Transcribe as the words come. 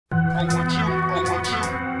The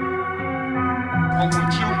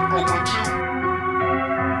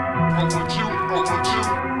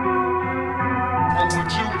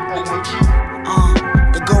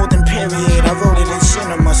golden period, I wrote it in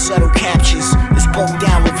cinema, subtle captures. It's broke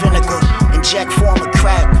down with vinegar, inject form of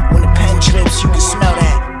crack. When the pen drips, you can smell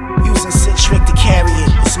that. Using citric to carry it,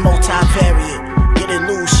 it's multivariate. Get it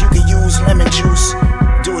loose, you can use lemon juice.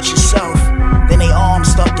 Do it yourself, then they arms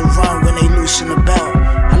start to run when they loosen the belt.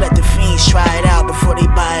 I let the fiends try it out before they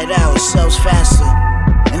buy it out, it sells faster.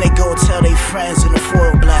 And they go tell their friends in the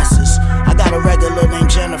foil blasters. I got a regular named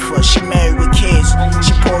Jennifer, she married with kids.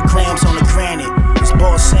 She poured grams on the granite, it's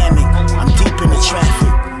ball salmon, I'm deep in the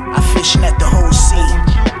traffic. I fishing at the whole sea,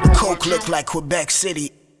 the coke look like Quebec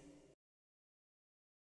City.